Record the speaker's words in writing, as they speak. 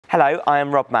Hello, I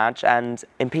am Madge, and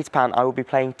in Peter Pan I will be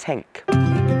playing Tink.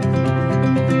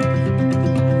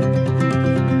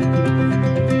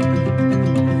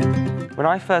 When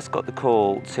I first got the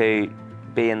call to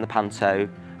be in the panto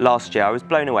last year, I was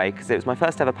blown away because it was my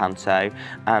first ever panto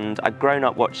and I'd grown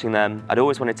up watching them. I'd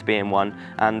always wanted to be in one,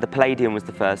 and the Palladium was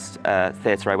the first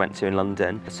theatre I went to in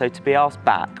London. So to be asked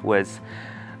back was,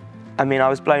 I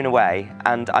was blown away,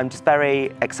 and I'm just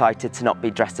very excited to not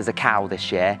be dressed as a cow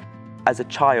this year. As a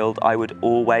child, I would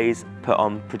always put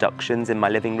on productions in my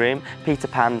living room. Peter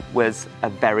Pan was a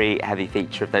very heavy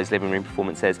feature of those living room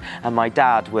performances, and my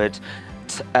dad would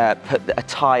put a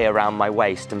tie around my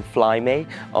waist and fly me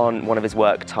on one of his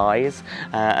work ties,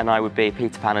 and I would be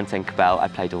Peter Pan and Tinkerbell. I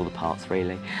played all the parts,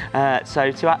 really.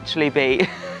 So to actually be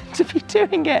to be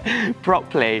doing it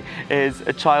properly is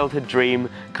a childhood dream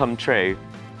come true.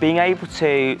 Being able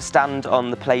to stand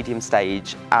on the Palladium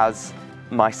stage as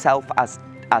myself, as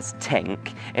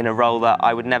Tink, in a role that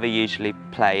I would never usually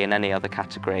play in any other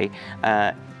category,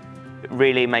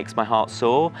 really makes my heart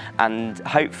soar, and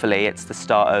hopefully it's the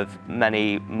start of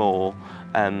many more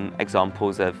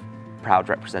examples of proud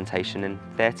representation in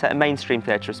theatre, and mainstream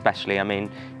theatre especially.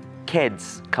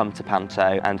 Kids come to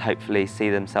panto and hopefully see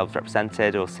themselves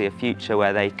represented or see a future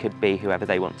where they could be whoever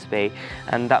they want to be,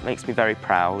 and that makes me very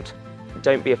proud.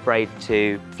 Don't be afraid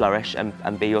to flourish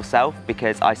and be yourself,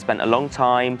 because I spent a long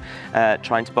time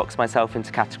trying to box myself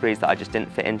into categories that I just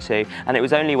didn't fit into, and it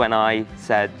was only when I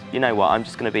said, you know what, I'm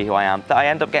just going to be who I am, that I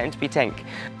end up getting to be Tink.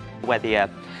 Whether you're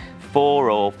 4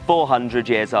 or 400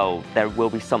 years old, there will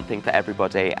be something for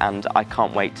everybody, and I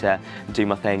can't wait to do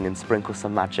my thing and sprinkle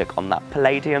some magic on that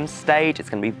Palladium stage. It's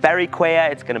going to be very queer,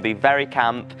 it's going to be very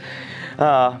camp.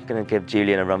 I'm going to give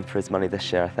Julian a run for his money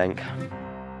this year, I think.